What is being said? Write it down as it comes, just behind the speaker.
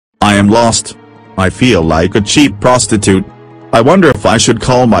am lost. I feel like a cheap prostitute. I wonder if I should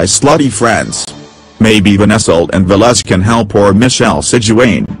call my slutty friends. Maybe Vanessa and Veles can help poor Michelle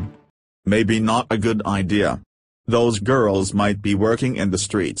Sijuane. Maybe not a good idea. Those girls might be working in the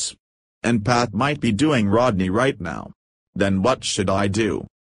streets. And Pat might be doing Rodney right now. Then what should I do?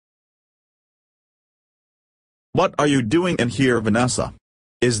 What are you doing in here, Vanessa?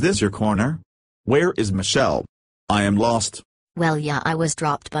 Is this your corner? Where is Michelle? I am lost. Well, yeah, I was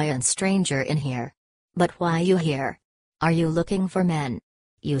dropped by a stranger in here. But why you here? Are you looking for men?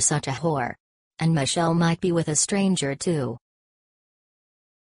 You such a whore. And Michelle might be with a stranger too.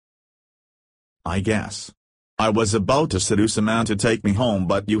 I guess. I was about to seduce a man to take me home,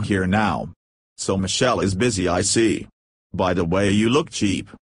 but you here now. So Michelle is busy, I see. By the way, you look cheap.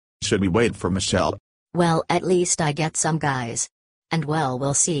 Should we wait for Michelle? Well, at least I get some guys. And well,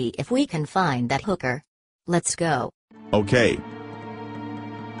 we'll see if we can find that hooker. Let's go. Okay.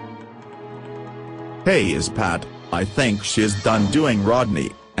 Hey, is Pat. I think she's done doing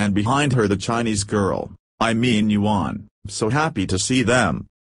Rodney, and behind her the Chinese girl, I mean Yuan. So happy to see them.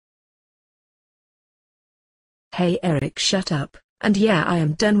 Hey Erik, shut up, and yeah, I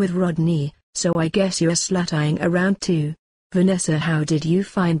am done with Rodney, so I guess you're slut-eyeing around too. Vanessa, how did you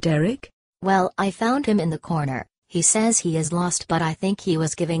find Erik? Well, I found him in the corner. He says he is lost, but I think he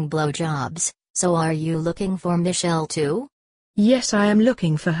was giving blowjobs. So are you looking for Michelle too? Yes, I am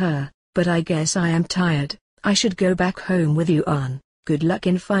looking for her, but I guess I am tired. I should go back home with you on. Good luck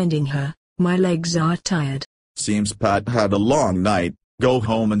in finding her, my legs are tired. Seems Pat had a long night. Go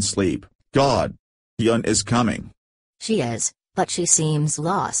home and sleep. God. Yun is coming. She is, but she seems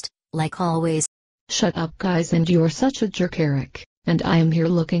lost, like always. Shut up guys, and you're such a jerk, Erik. And I am here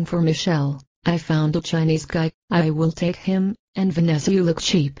looking for Michelle. I found a Chinese guy, I will take him, and Vanessa, you look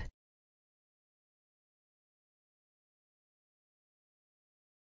cheap.